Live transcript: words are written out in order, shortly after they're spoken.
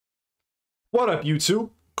What up,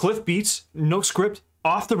 YouTube? CliffBeats, no script,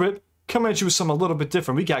 off the rip, coming at you with something a little bit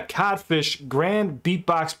different. We got Codfish Grand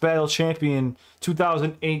Beatbox Battle Champion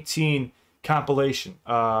 2018 compilation.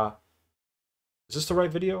 Is this the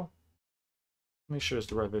right video? Make sure it's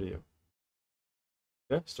the right video.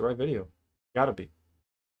 Yeah, it's the right video. Gotta be.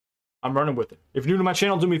 I'm running with it. If you're new to my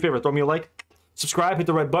channel, do me a favor, throw me a like, subscribe, hit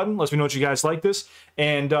the red button, let me know what you guys like this.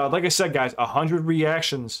 And like I said, guys, 100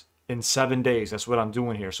 reactions in 7 days. That's what I'm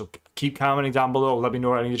doing here. So keep commenting down below. Let me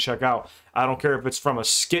know what I need to check out. I don't care if it's from a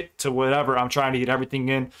skit to whatever. I'm trying to get everything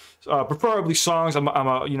in. Preferably songs. I'm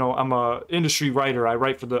a industry writer. I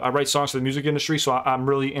write songs for the music industry, so I'm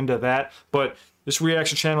really into that. But this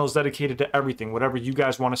reaction channel is dedicated to everything, whatever you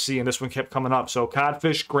guys want to see. And this one kept coming up. So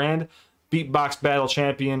Codfish Grand Beatbox Battle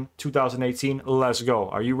Champion 2018. Let's go.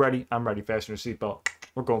 Are you ready? I'm ready. Fasten your seatbelt.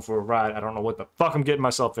 We're going for a ride. I don't know what the fuck I'm getting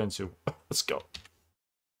myself into. Let's go.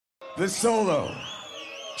 The Solo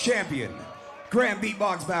Champion Grand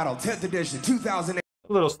Beatbox Battle 10th edition 2008.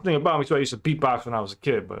 A little thing about me, so I used to beatbox when I was a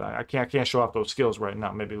kid, but I can't show off those skills right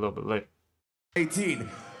now. Maybe a little bit later. 18.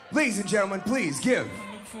 Ladies and gentlemen, please give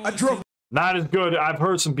a drum. Not as good. I've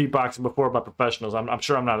heard some beatboxing before by professionals. I'm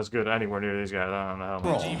sure I'm not as good anywhere near these guys. I don't know.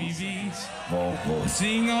 GBBs, whoa, whoa.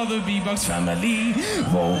 Sing all the Beatbox family.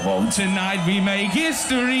 Whoa, whoa. Tonight we make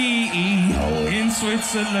history in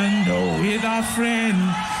Switzerland with our friend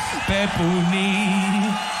Peponi.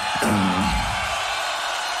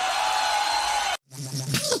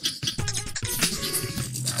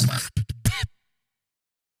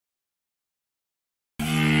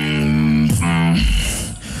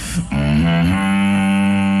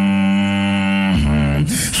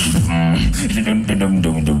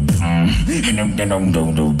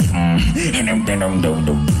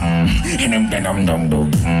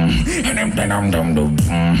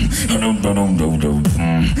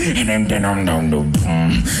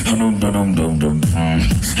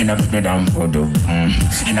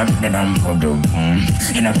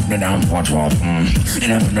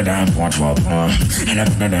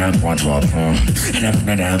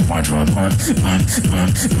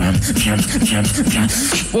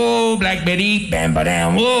 Whoa, Black Betty, bam ba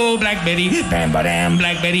dam. Whoa, Black Betty, bam ba dam.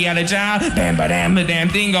 Black Betty out of job, bam ba dam. The damn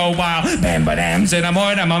thing go wild, bam ba dam. Said I'm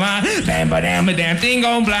more than my mind, bam ba dam. The damn thing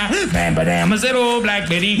go blind, bam ba dam. I said, oh, Black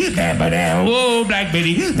Betty, bam ba dam. Whoa, Black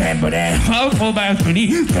Betty, bam ba dam. Oh, Black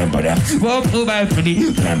Betty, bam ba dam. Whoa, Black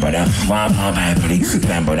Betty, bam ba dam. Whoa, Black Betty,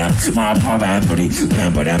 bam ba dam. Whoa, Black Betty,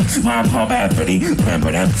 bam ba dam. Whoa, Black Betty, bam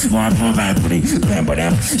ba dam. Whoa, Black Betty, bam ba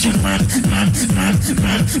dam.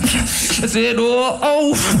 I said,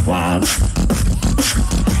 oh, wow.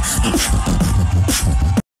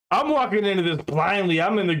 I'm walking into this blindly.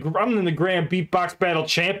 I'm in the Grand Beatbox Battle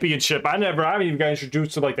Championship. I haven't even got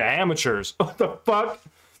introduced to like the amateurs. What the fuck?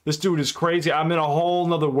 This dude is crazy. I'm in a whole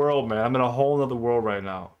nother world, man. I'm in a whole nother world right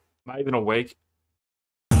now. Am I even awake?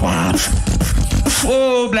 Wow.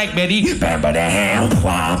 Whoa, Black Betty, bam ba dam.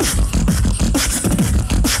 Wow.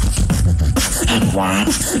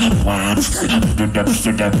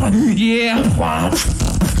 Yeah. Wow.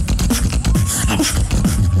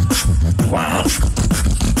 Wow.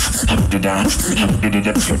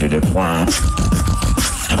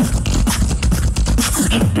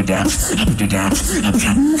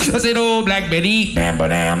 I said, oh, Black Betty, bam ba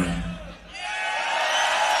dam.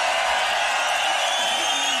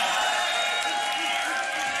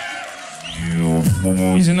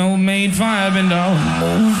 He's an old maid firebender.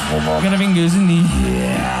 Got her fingers in the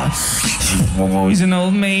air. He's an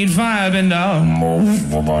old maid firebender.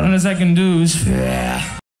 And the second dude's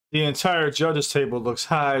fair. The entire judges table looks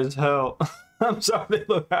high as hell. I'm sorry, they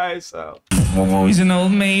look high as hell. He's an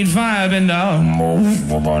old maid firebender.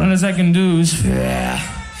 And the second dude's fair.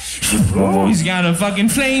 He's got a fucking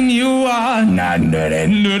flame, you are not nutty,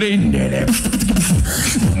 nutty, nutty.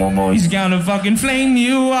 He's got a fucking flame,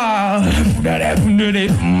 you are nutty, nutty.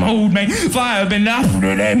 Old man firebender.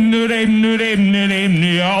 Nutty, nutty, nutty, nutty,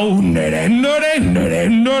 nutty, nutty, nutty,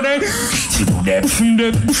 nutty.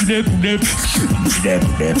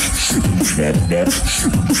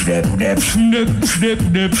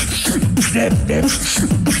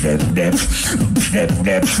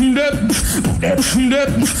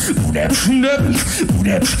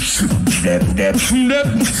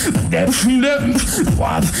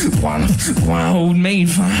 Old maid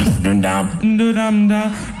fire.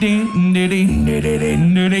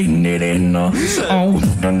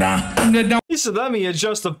 He said, let me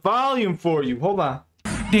adjust the volume for you. Hold on.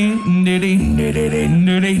 Don't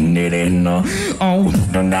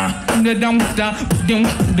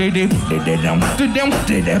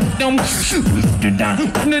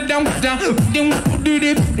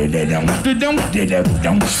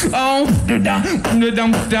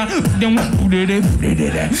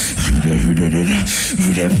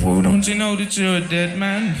you know that you're a dead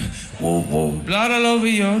man? Whoa, whoa, blood all over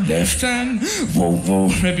your left hand. Whoa, whoa,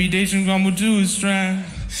 reputation crumbled to a strand.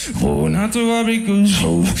 Whoa, not to worry, cause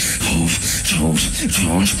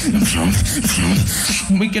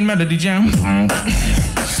weekend melody jam.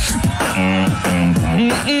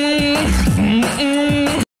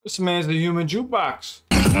 This man's the human jukebox.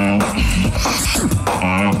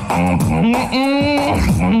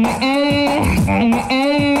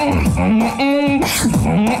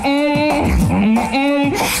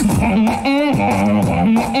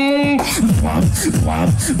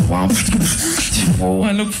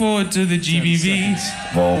 I look forward to the GBVs.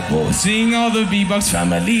 Whoa, whoa, seeing all the Beatbox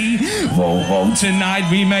family. Whoa, whoa, tonight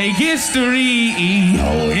we make history.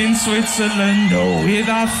 Oh, in Switzerland, oh, with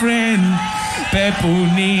our friend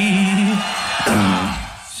Pepuni.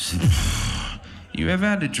 You ever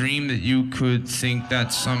had a dream that you could think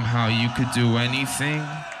that somehow you could do anything?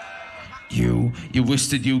 You wish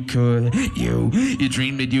that you could. You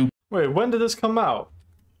dreamed that you. Wait, when did this come out?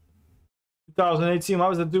 2018. Why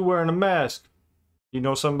was the dude wearing a mask? You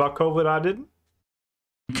know something about COVID I didn't?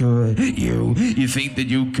 Could you think that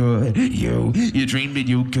you could? You dreamed that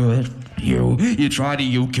you could. You tried it,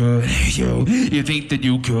 you could. You think that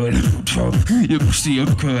you could. You pushed the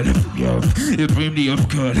up could. You dreamed the up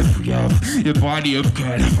could. Your body up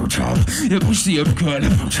could. You pushed the up could.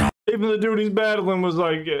 Even the dude he's battling was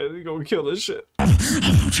like, yeah, he's gonna kill this shit.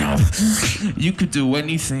 You could do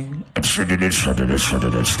anything.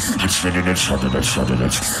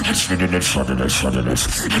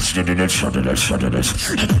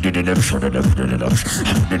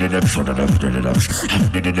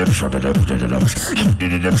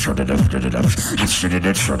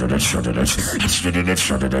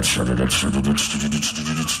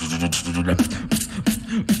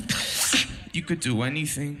 You could do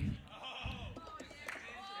anything.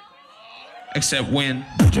 Except win.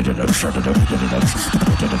 He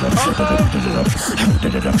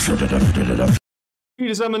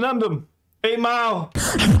just Eminem'd him. 8 Mile.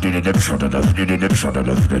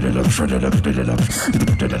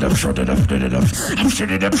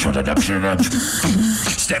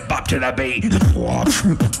 Step up to the beat.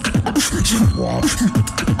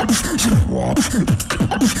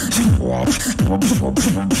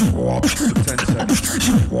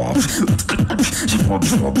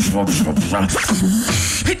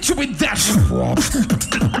 Hit you with that.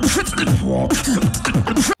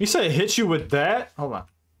 He said hit you with that? Hold on.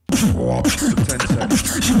 Hit you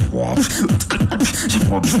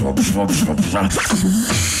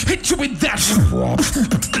with that.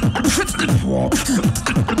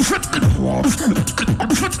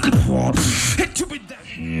 Hit you with that.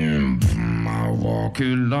 I walk a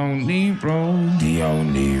lonely road, the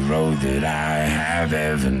only road that I have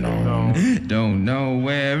ever known. Don't know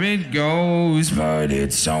where it goes, but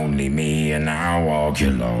it's only me and I walk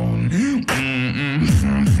alone.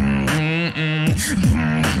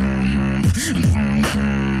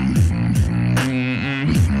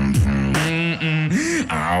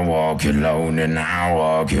 I walk alone and I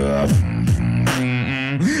walk up.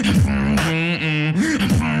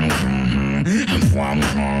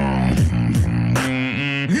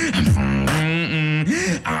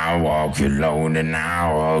 I walk alone and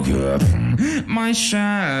I walk up. My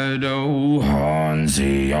shadow haunts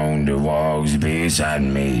the only walks beside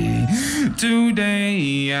me.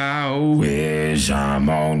 Today I wish I'm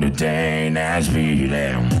on the thing that's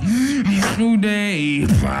beating. Today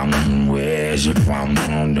I wish I'm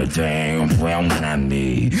on the thing well not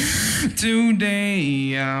me.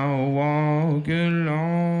 Today I walk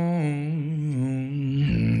alone.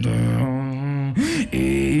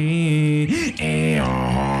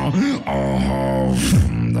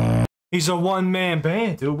 He's a one-man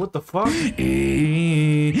band, dude. What the fuck?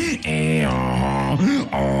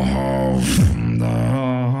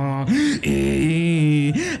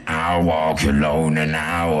 I walk alone and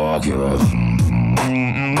I walk up.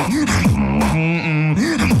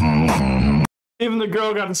 Even the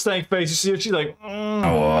girl got a stank face. You see her? She's like,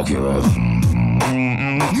 I walk up.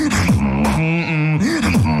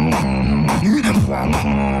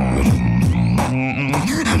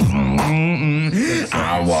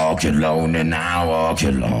 I walk alone and I walk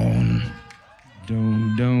alone.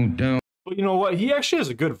 Don't. But you know what? He actually has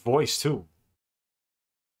a good voice too.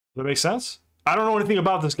 Does that make sense? I don't know anything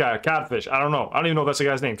about this guy, Codfish. I don't know. I don't even know if that's the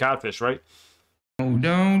guy's name, Codfish, right? Don't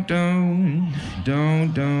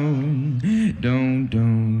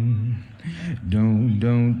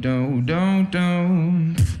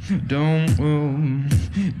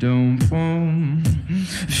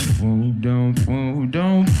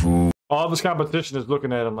All of his competition is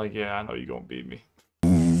looking at him like, yeah, I know you're gonna beat me.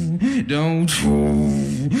 Don't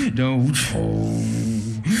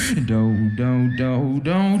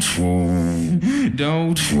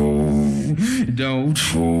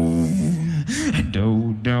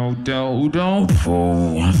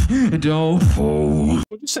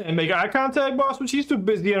What you saying? Make eye contact, boss? But she's too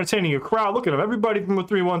busy entertaining a crowd. Look at him. Everybody from a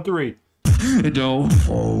 313. Don't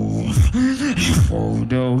fall.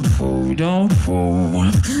 Don't fall. Don't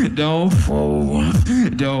fall. Don't fall.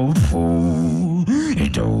 Don't fall.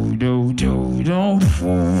 Don't fall. Don't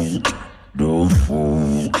fall.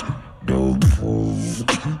 Don't fall.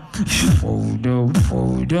 Don't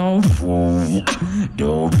fall. Don't fall.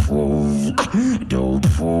 Don't fall. Don't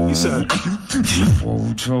fall. He said,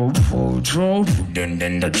 Don't fall.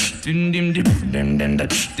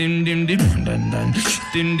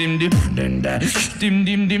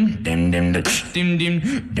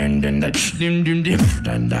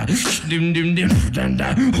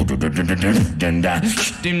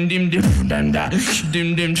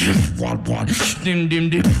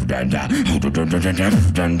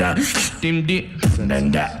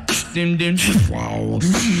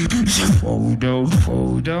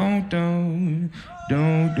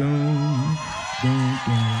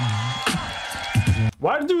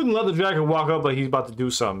 why did the dude in leather jacket walk up like he's about to do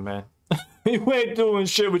something, man? You ain't doing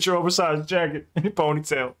shit with your oversized jacket and your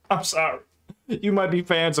ponytail. I'm sorry. You might be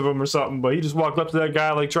fans of him or something, but he just walked up to that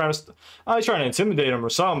guy like trying to he's trying to intimidate him or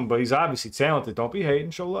something, but he's obviously talented. Don't be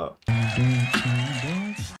hating, show love.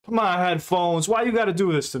 Come on, headphones. Why you gotta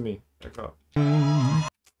do this to me?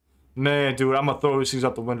 Man, dude, I'm gonna throw these things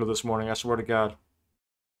out the window this morning. I swear to God.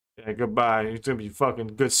 Yeah, goodbye. It's gonna be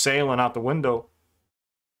fucking good sailing out the window.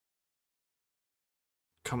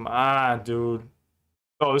 Come on, dude.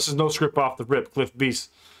 Oh, this is no script off the rip, CliffBeats.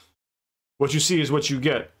 What you see is what you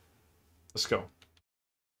get. Let's go.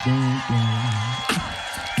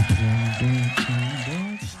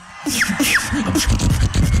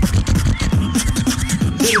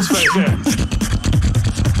 Hit his face, yeah.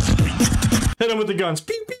 Hit him with the guns.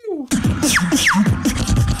 Pew, pew.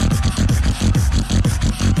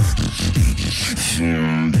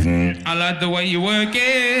 I like the way you work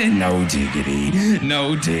it. No diggity,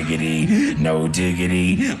 no diggity, no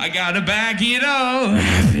diggity. I gotta back it up.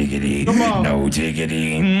 Diggity, no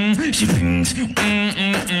diggity. She thinks,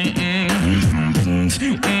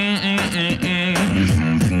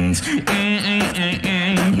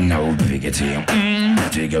 no biggity,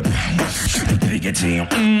 digger, biggity,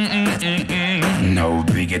 no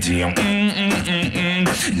biggity,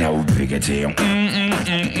 no biggity.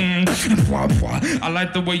 I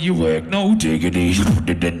like the way you work, no diggity.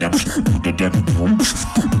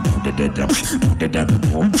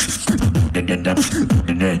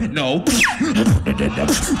 No.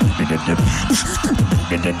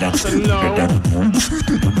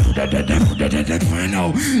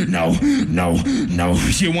 No.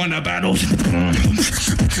 You wanna battle?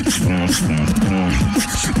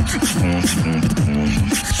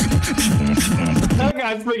 That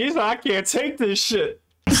guy's big. He's like, I can't take this shit.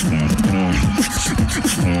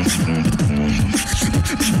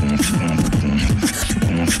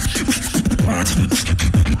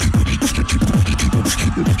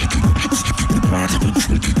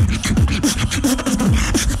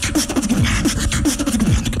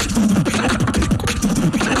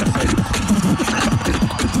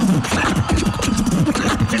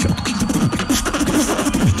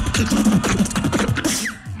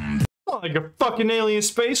 Like a fucking alien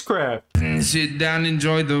spacecraft. Sit down,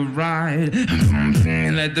 enjoy the ride.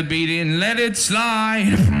 Let the beat in, let it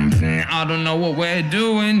slide. I don't know what we're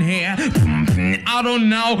doing here. I don't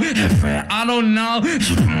know. I don't know.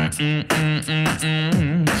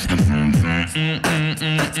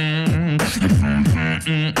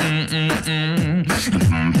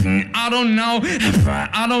 I don't know. I don't know.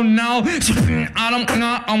 I don't know.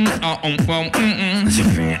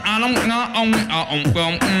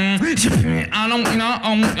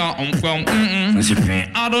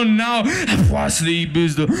 I don't know why sleep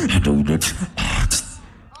is the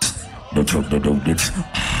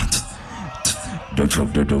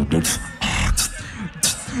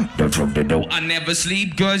I never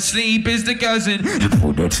sleep, cause sleep is the cousin.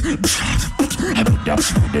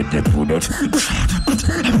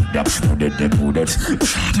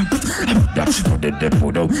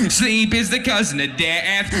 Sleep is the cousin of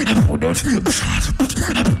death.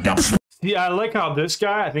 Yeah, I like how this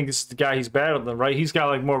guy, I think this is the guy he's battling, right? He's got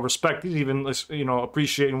like more respect. He's even, you know,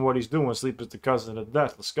 appreciating what he's doing. Sleep is the cousin of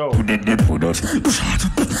death. Let's go. Never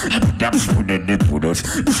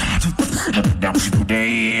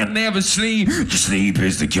sleep, sleep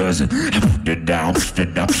is the cousin.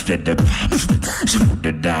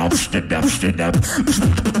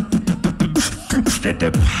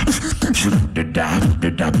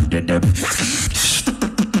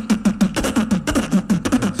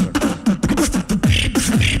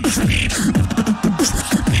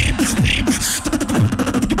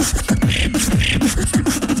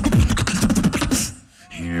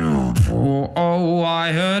 Oh,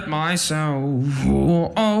 I hurt myself.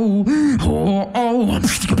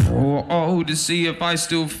 Oh, to see if I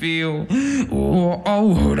still feel.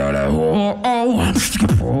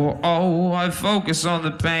 I focus on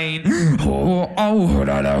the pain.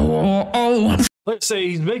 Let's say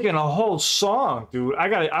he's making a whole song, dude.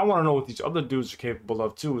 I want to know what these other dudes are capable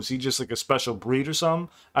of too. Is he just like a special breed or something?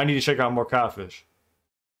 I need to check out more Codfish.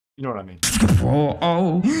 You know what I mean?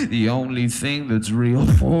 The only thing that's real.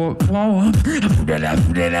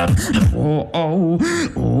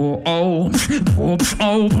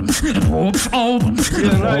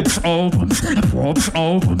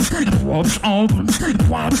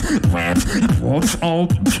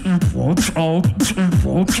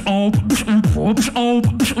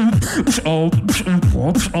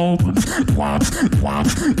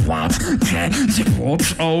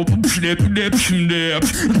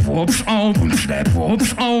 Whoops open, snap,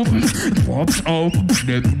 whoops open, whoops open,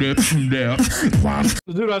 snap, snap,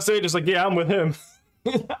 dude, I say just like, yeah, I'm with him.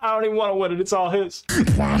 I don't even want to win it, it's all his.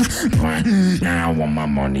 Now I want my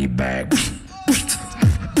money back.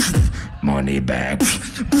 Money back.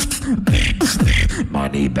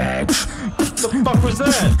 Money back. What the fuck was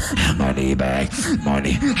that? Money back.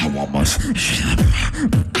 Money. I want my.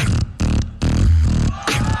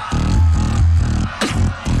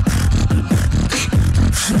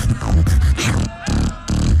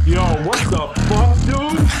 Yo, what the fuck,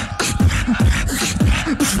 dude?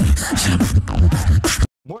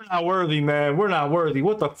 We're not worthy, man. We're not worthy.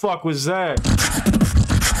 What the fuck was that?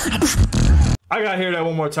 I gotta hear that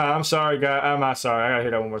one more time. I'm sorry, guy. I'm not sorry. I gotta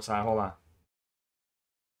hear that one more time. Hold on.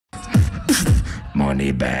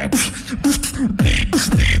 Money back.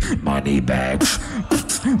 Money back.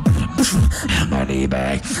 Money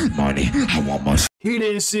back. Money. I want my. He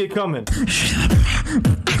didn't see it coming.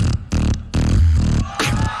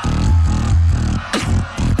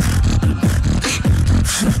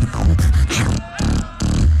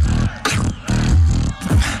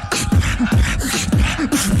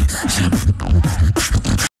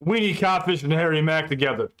 We need Codfish and Harry Mack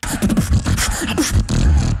together.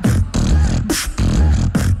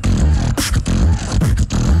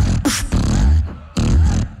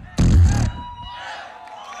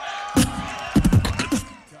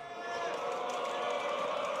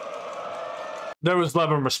 There was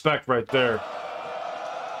love and respect right there.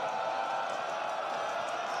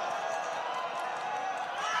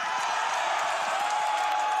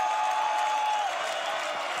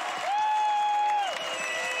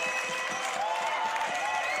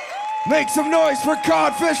 Make some noise for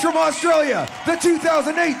Codfish from Australia, the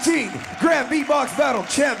 2018 Grand Beatbox Battle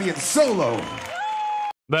Champion Solo.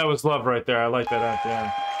 That was love right there. I like that at the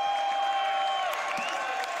end.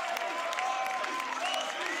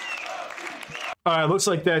 All right, looks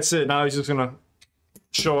like that's it. Now he's just gonna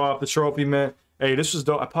show off the trophy, man. Hey, this was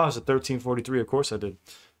dope. I paused at 13:43. Of course I did.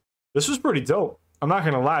 This was pretty dope. I'm not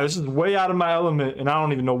gonna lie. This is way out of my element, and I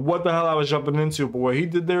don't even know what the hell I was jumping into. But what he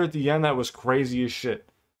did there at the end, that was crazy as shit.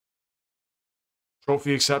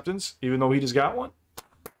 Trophy acceptance, even though he just got one.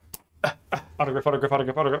 Autograph, autograph, autograph,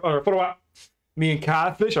 autograph, autograph, autograph. Me and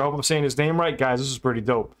Codfish, I hope I'm saying his name right. Guys, this is pretty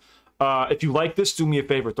dope. If you like this, do me a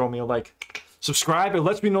favor. Throw me a like. Subscribe. It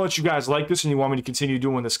lets me know that you guys like this and you want me to continue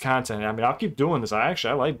doing this content. I mean, I'll keep doing this. I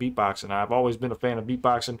like beatboxing. I've always been a fan of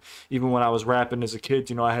beatboxing. Even when I was rapping as a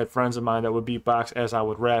kid, you know, I had friends of mine that would beatbox as I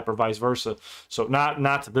would rap or vice versa. So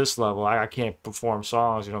not to this level. I can't perform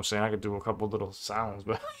songs, you know what I'm saying? I could do a couple little sounds,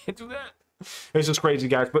 but I can't do that. It's just crazy,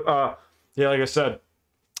 guys. But yeah, like I said,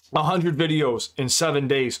 100 videos in 7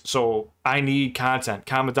 days. So I need content.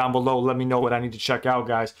 Comment down below. Let me know what I need to check out,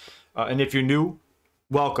 guys. And if you're new,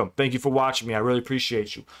 welcome. Thank you for watching me. I really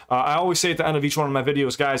appreciate you. I always say at the end of each one of my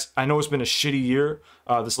videos, guys, I know it's been a shitty year.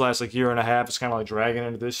 This last like year and a half. It's kind of like dragging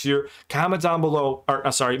into this year. Comment down below.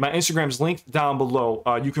 Or sorry, my Instagram's linked down below.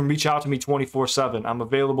 You can reach out to me 24/7. I'm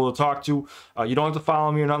available to talk to. You don't have to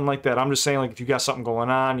follow me or nothing like that. I'm just saying, like, if you got something going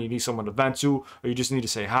on, you need someone to vent to, or you just need to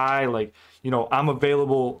say hi, like, you know, I'm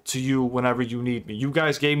available to you whenever you need me. You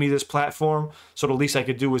guys gave me this platform, so the least I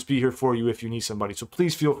could do is be here for you if you need somebody. So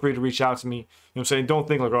please feel free to reach out to me. You know what I'm saying? Don't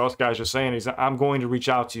think like, oh, this guy's just saying he's. I'm going to reach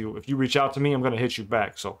out to you. If you reach out to me, I'm going to hit you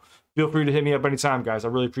back. So feel free to hit me up anytime, guys. I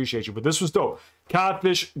really appreciate you. But this was dope.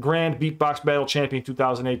 Codfish Grand Beatbox Battle Champion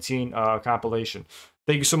 2018 compilation.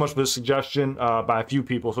 Thank you so much for this suggestion by a few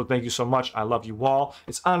people. So thank you so much. I love you all.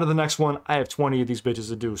 It's on to the next one. I have 20 of these bitches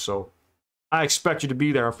to do. So I expect you to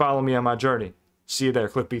be there and follow me on my journey. See you there.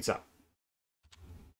 CliffBeats out.